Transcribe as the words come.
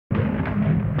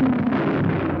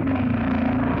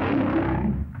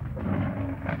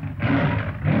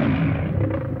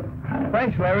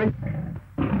Thanks, Larry.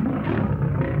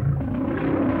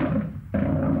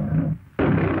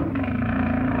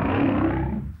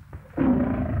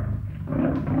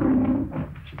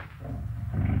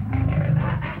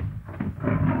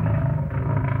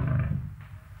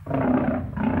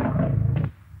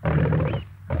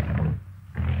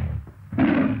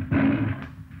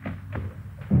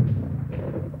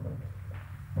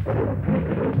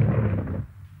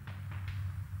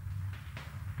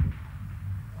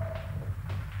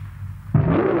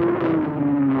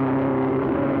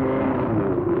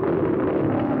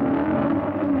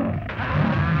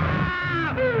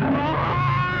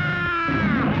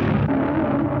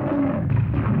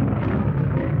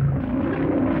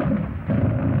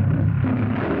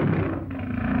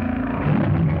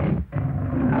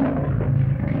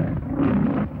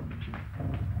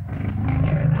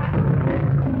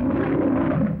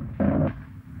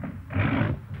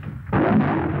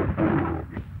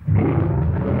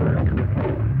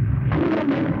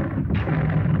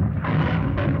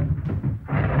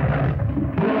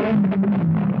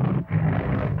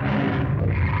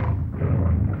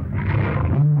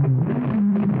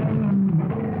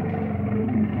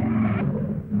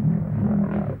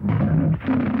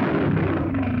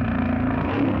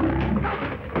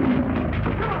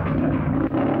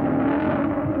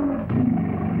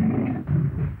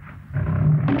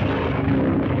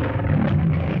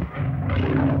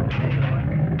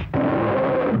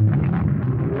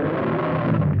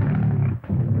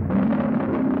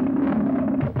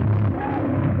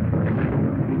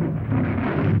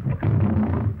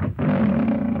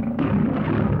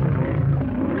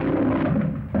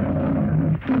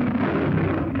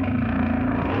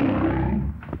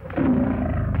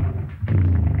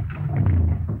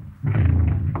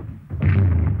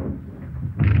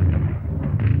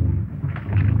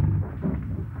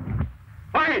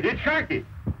 It's Sharky.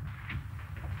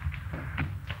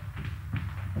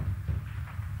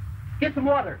 Get some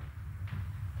water.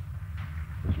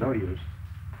 It's no use.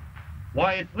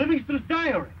 Why, it's Livingston's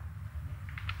diary.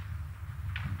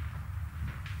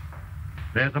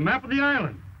 There's a map of the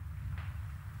island.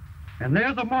 And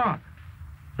there's a mark.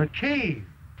 The cave.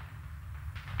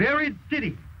 Buried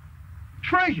city.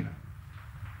 Treasure.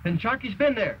 Then Sharky's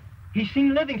been there. He's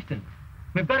seen Livingston.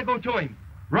 We've got to go to him.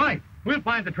 Right. We'll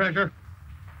find the treasure.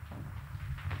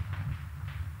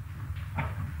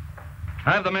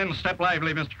 Have the men step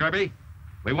lively, Mr. Kirby.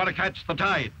 We want to catch the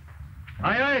tide.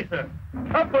 Aye, aye, sir.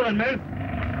 Up pulling, men.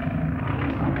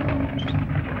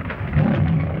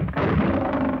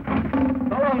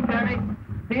 So long, Sammy.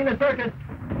 See you in the circus.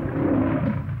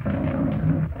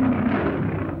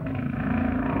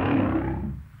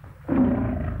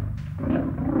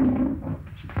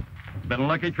 It's been a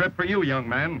lucky trip for you, young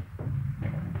man.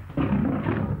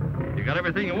 You got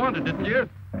everything you wanted, didn't you?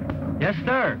 Yes,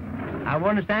 sir. I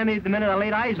warned Sammy the minute I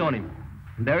laid eyes on him.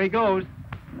 And there he goes.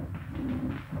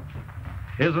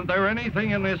 Isn't there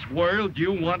anything in this world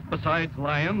you want besides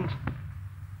lions?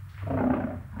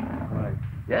 Why,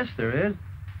 yes, there is.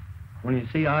 When you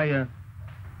see, Young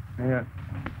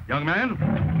man,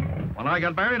 when I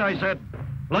got married, I said,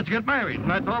 let's get married, and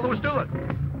that's all there was to it.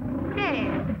 Hey.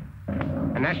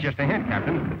 And that's just a hint,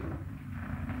 Captain.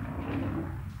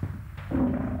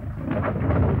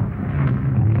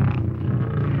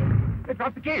 They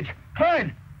dropped the cage.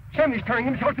 Clyde! Sammy's tearing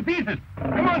himself to pieces.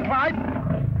 Come on, Clyde.